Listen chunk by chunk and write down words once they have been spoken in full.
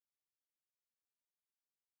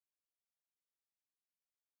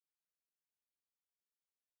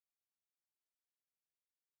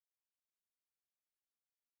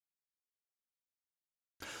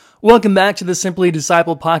Welcome back to the Simply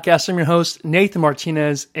Disciple podcast. I'm your host, Nathan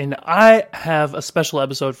Martinez, and I have a special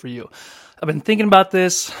episode for you. I've been thinking about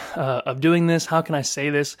this, of doing this, how can I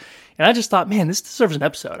say this? And I just thought, man, this deserves an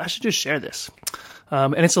episode. I should just share this.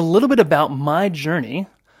 And it's a little bit about my journey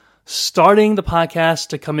starting the podcast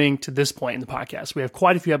to coming to this point in the podcast. We have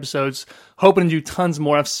quite a few episodes, hoping to do tons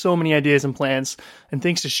more. I have so many ideas and plans and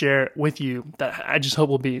things to share with you that I just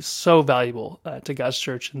hope will be so valuable to God's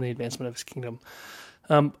church and the advancement of His kingdom.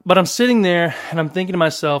 But I'm sitting there and I'm thinking to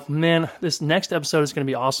myself, man, this next episode is going to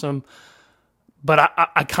be awesome. But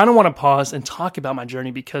I kind of want to pause and talk about my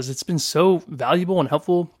journey because it's been so valuable and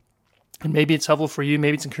helpful. And maybe it's helpful for you.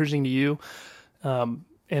 Maybe it's encouraging to you.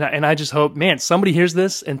 And I just hope, man, somebody hears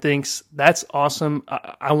this and thinks, that's awesome.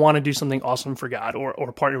 I want to do something awesome for God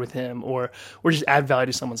or partner with Him or just add value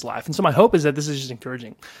to someone's life. And so my hope is that this is just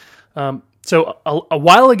encouraging. So a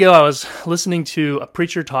while ago, I was listening to a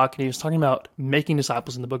preacher talk, and he was talking about making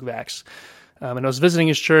disciples in the book of Acts. And I was visiting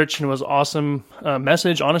his church, and it was an awesome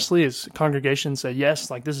message. Honestly, his congregation said, yes,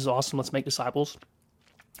 like this is awesome. Let's make disciples.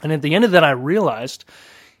 And at the end of that, I realized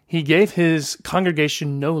he gave his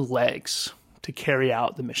congregation no legs to carry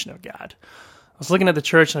out the mission of God. I was looking at the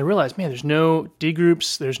church, and I realized, man, there's no D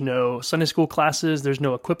groups, there's no Sunday school classes, there's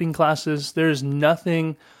no equipping classes, there's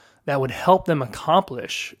nothing that would help them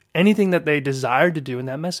accomplish anything that they desired to do in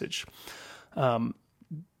that message.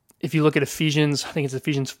 If you look at Ephesians, I think it's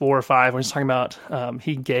Ephesians 4 or 5, when he's talking about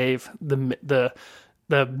he gave the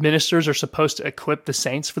ministers are supposed to equip the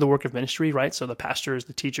saints for the work of ministry, right? So the pastors,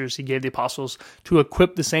 the teachers, he gave the apostles to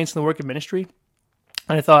equip the saints in the work of ministry.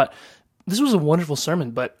 And I thought, this was a wonderful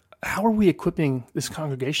sermon, but how are we equipping this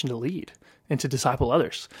congregation to lead and to disciple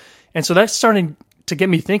others? And so that's starting to get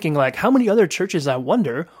me thinking, like, how many other churches, I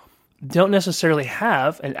wonder, don't necessarily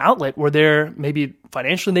have an outlet where they're maybe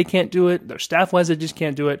financially they can't do it, their staff-wise they just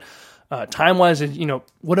can't do it, time-wise,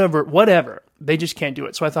 whatever, they just can't do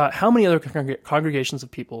it. So I thought, how many other congregations of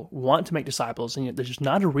people want to make disciples, and yet there's just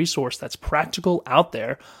not a resource that's practical out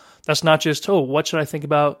there that's not just, what should I think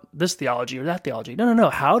about this theology or that theology? No.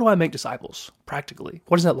 How do I make disciples practically?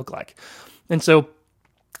 What does that look like? And so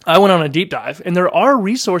I went on a deep dive, and there are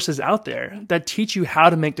resources out there that teach you how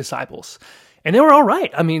to make disciples. And they were all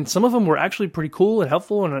right. I mean, some of them were actually pretty cool and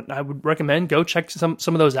helpful, and I would recommend go check some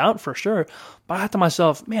of those out for sure. But I thought to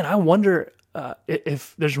myself, man, I wonder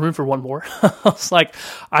if there's room for one more. I was like,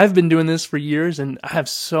 I've been doing this for years, and I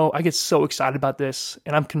get so excited about this,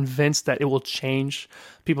 and I'm convinced that it will change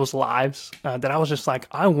people's lives, that I was just like,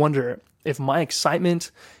 I wonder if my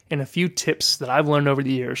excitement and a few tips that I've learned over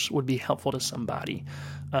the years would be helpful to somebody.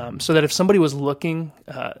 So that if somebody was looking,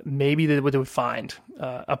 maybe they would find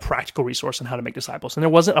a practical resource on how to make disciples. And there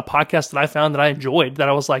wasn't a podcast that I found that I enjoyed that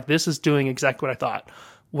I was like, this is doing exactly what I thought,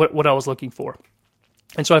 what I was looking for.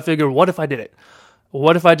 And so I figured, what if I did it?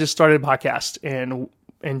 What if I just started a podcast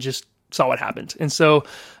and just saw what happened? And so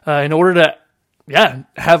in order to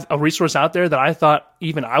have a resource out there that I thought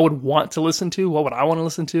even I would want to listen to, what would I want to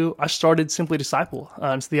listen to? I started Simply Disciple.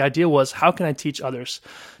 So the idea was, how can I teach others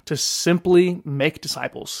to simply make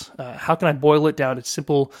disciples? How can I boil it down to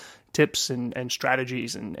simple tips and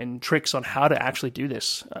strategies and tricks on how to actually do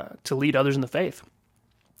this to lead others in the faith?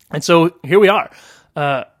 And so here we are.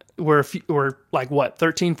 We're like,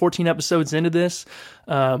 13, 14 episodes into this.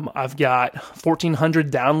 I've got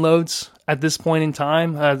 1,400 downloads at this point in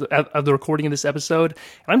time of the recording of this episode.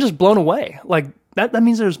 And I'm just blown away. Like that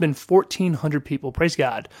means there's been 1,400 people, praise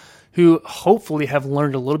God, who hopefully have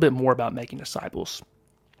learned a little bit more about making disciples.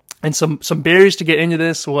 And some barriers to get into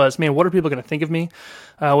this was, man, what are people going to think of me?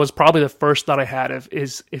 Was probably the first thought I had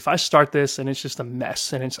is if I start this and it's just a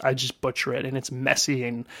mess and I just butcher it and it's messy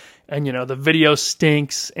and the video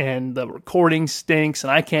stinks and the recording stinks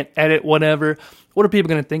and I can't edit whatever, what are people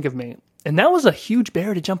going to think of me? And that was a huge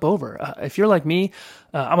barrier to jump over. If you're like me,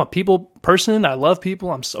 I'm a people person. I love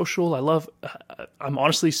people. I'm social. I'm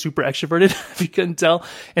honestly super extroverted, if you couldn't tell.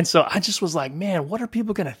 And so I just was like, man, what are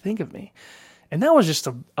people going to think of me? And that was just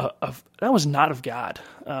that was not of God.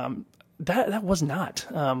 That was not.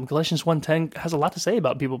 Galatians 1:10 has a lot to say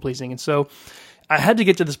about people pleasing. And so I had to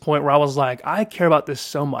get to this point where I was like, I care about this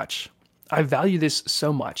so much. I value this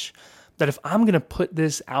so much that if I'm going to put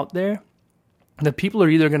this out there, the people are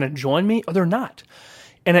either going to join me or they're not.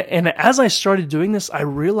 And as I started doing this, I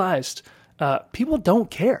realized people don't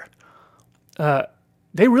care.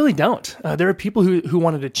 They really don't. There are people who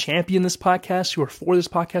wanted to champion this podcast, who are for this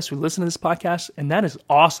podcast, who listen to this podcast, and that is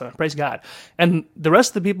awesome. Praise God. And the rest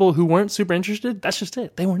of the people who weren't super interested, that's just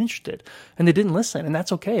it. They weren't interested, and they didn't listen, and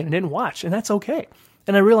that's okay, and they didn't watch, and that's okay.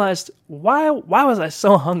 And I realized, why was I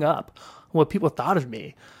so hung up on what people thought of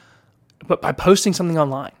me, but by posting something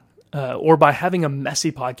online? or by having a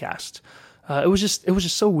messy podcast. It was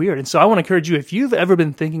just so weird. And so I want to encourage you, if you've ever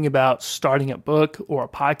been thinking about starting a book or a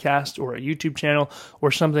podcast or a YouTube channel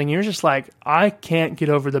or something, you're just like, I can't get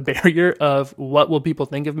over the barrier of what will people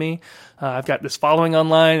think of me. I've got this following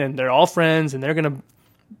online and they're all friends and they're going to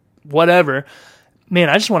whatever. Man,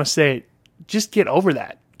 I just want to say, just get over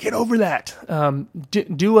that. Get over that.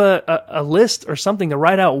 Do a list or something to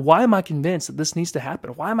write out, why am I convinced that this needs to happen?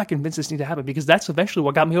 Why am I convinced this needs to happen? Because that's eventually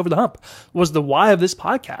what got me over the hump, was the why of this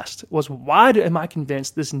podcast, was am I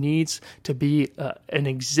convinced this needs to be an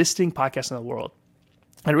existing podcast in the world?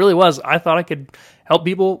 And it really was. I thought I could help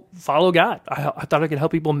people follow God. I thought I could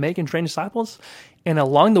help people make and train disciples, and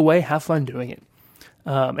along the way, have fun doing it.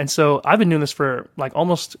 And so I've been doing this for like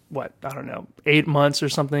almost 8 months or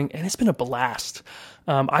something, and it's been a blast.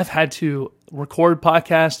 I've had to record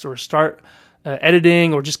podcasts or start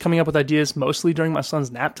editing or just coming up with ideas mostly during my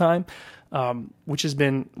son's nap time, which has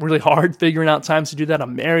been really hard figuring out times to do that.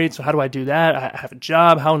 I'm married, so how do I do that? I have a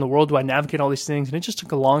job. How in the world do I navigate all these things? And it just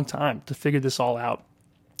took a long time to figure this all out.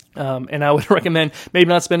 And I would recommend maybe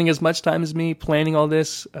not spending as much time as me planning all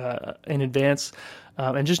this in advance,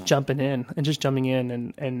 and just jumping in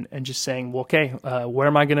and just saying, well, okay, where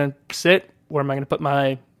am I going to sit? Where am I going to put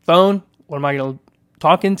my phone? What am I going to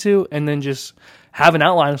talk into? And then just have an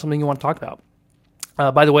outline of something you want to talk about.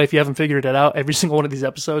 By the way, if you haven't figured it out, every single one of these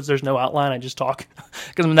episodes, there's no outline. I just talk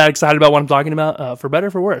because I'm that excited about what I'm talking about, for better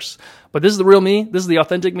or for worse. But this is the real me. This is the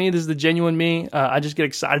authentic me. This is the genuine me. I just get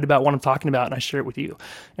excited about what I'm talking about, and I share it with you.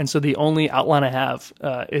 And so the only outline I have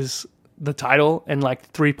is the title and like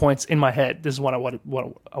 3 points in my head. This is what I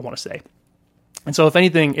want to say. And so if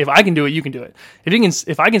anything, if I can do it, you can do it.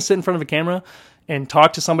 If I can sit in front of a camera and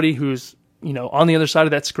talk to somebody who's on the other side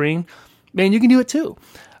of that screen, man, you can do it too.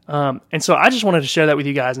 And so I just wanted to share that with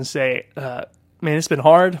you guys and say, man, it's been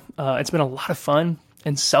hard. It's been a lot of fun.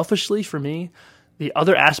 And selfishly for me, the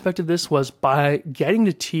other aspect of this was by getting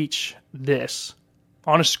to teach this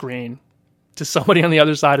on a screen to somebody on the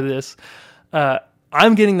other side of this,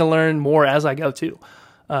 I'm getting to learn more as I go too.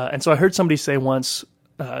 And so I heard somebody say once,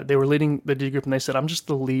 they were leading the D group and they said, I'm just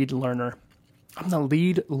the lead learner. I'm the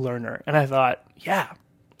lead learner. And I thought, yeah,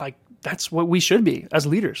 like that's what we should be as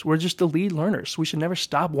leaders. We're just the lead learners. We should never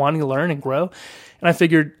stop wanting to learn and grow. And I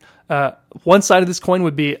figured one side of this coin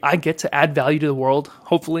would be I get to add value to the world.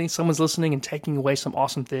 Hopefully someone's listening and taking away some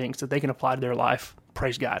awesome things that they can apply to their life.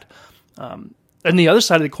 Praise God. And the other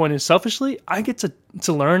side of the coin is selfishly, I get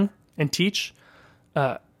to learn and teach.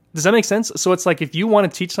 Does that make sense? So it's like if you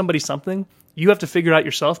want to teach somebody something, you have to figure it out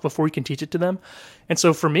yourself before you can teach it to them. And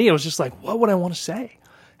so for me, it was just like, what would I want to say?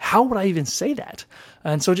 How would I even say that?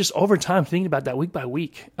 And so just over time, thinking about that week by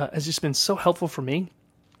week has just been so helpful for me,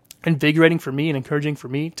 invigorating for me, and encouraging for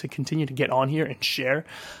me to continue to get on here and share.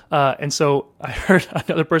 And so I heard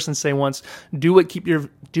another person say once, do what keeps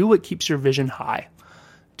your vision high.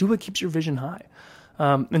 Do what keeps your vision high.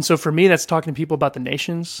 And so for me, that's talking to people about the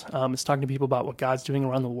nations. It's talking to people about what God's doing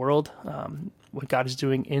around the world, what God is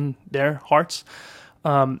doing in their hearts.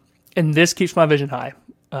 And this keeps my vision high.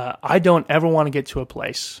 I don't ever want to get to a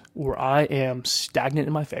place where I am stagnant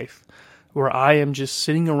in my faith, where I am just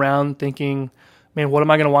sitting around thinking, man, what am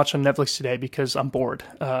I going to watch on Netflix today because I'm bored?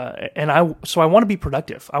 So I want to be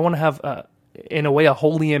productive. I want to have, in a way, a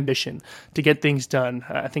holy ambition to get things done.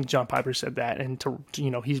 I think John Piper said that, and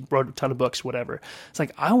he wrote a ton of books, whatever. It's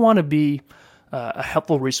like, I want to be a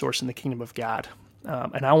helpful resource in the kingdom of God.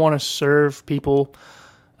 And I want to serve people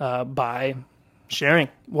by sharing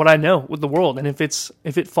what I know with the world. And if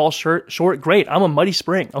it falls short, great. I'm a muddy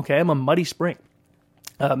spring. Okay. I'm a muddy spring.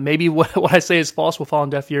 Maybe what I say is false will fall on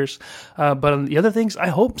deaf ears. But on the other things, I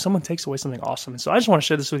hope someone takes away something awesome. And so I just want to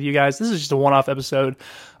share this with you guys. This is just a one-off episode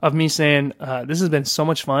of me saying, this has been so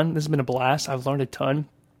much fun. This has been a blast. I've learned a ton.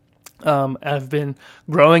 I've been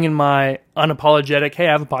growing in my unapologetic, hey,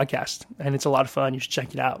 I have a podcast and it's a lot of fun. You should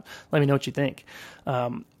check it out. Let me know what you think.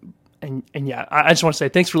 And yeah, I just want to say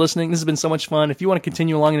thanks for listening. This has been so much fun. If you want to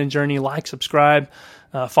continue along in the journey, like, subscribe,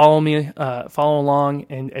 follow me, follow along,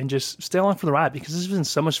 and just stay along for the ride, because this has been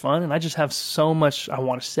so much fun. And I just have so much I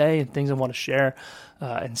want to say and things I want to share,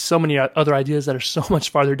 and so many other ideas that are so much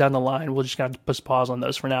farther down the line. We'll just kind of push pause on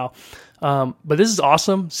those for now. But this is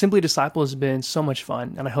awesome. Simply Disciple has been so much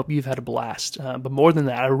fun, and I hope you've had a blast. But more than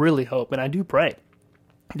that, I really hope, and I do pray,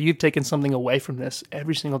 that you've taken something away from this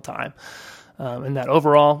every single time. And that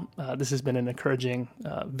overall, this has been an encouraging,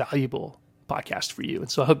 valuable podcast for you.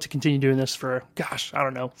 And so I hope to continue doing this for, I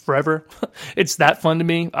don't know, forever. It's that fun to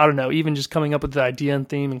me. I don't know, even just coming up with the idea and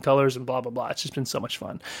theme and colors and blah, blah, blah. It's just been so much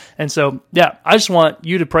fun. And so, yeah, I just want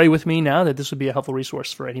you to pray with me now that this would be a helpful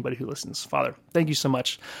resource for anybody who listens. Father, thank you so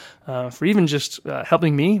much for even just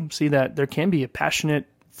helping me see that there can be a passionate,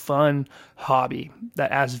 fun hobby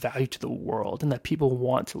that adds value to the world and that people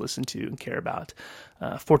want to listen to and care about.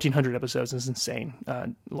 1,400 episodes is insane,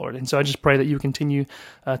 Lord. And so I just pray that you continue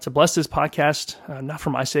to bless this podcast, not for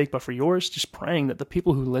my sake, but for yours, just praying that the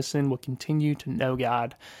people who listen will continue to know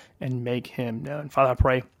God and make him known. Father, I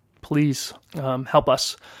pray, please help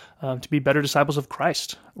us to be better disciples of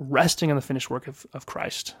Christ, resting on the finished work of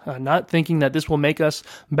Christ, not thinking that this will make us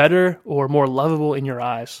better or more lovable in your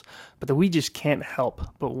eyes, but that we just can't help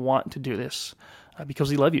but want to do this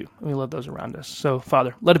because we love you and we love those around us. So,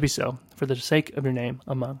 Father, let it be so for the sake of your name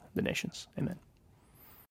among the nations. Amen.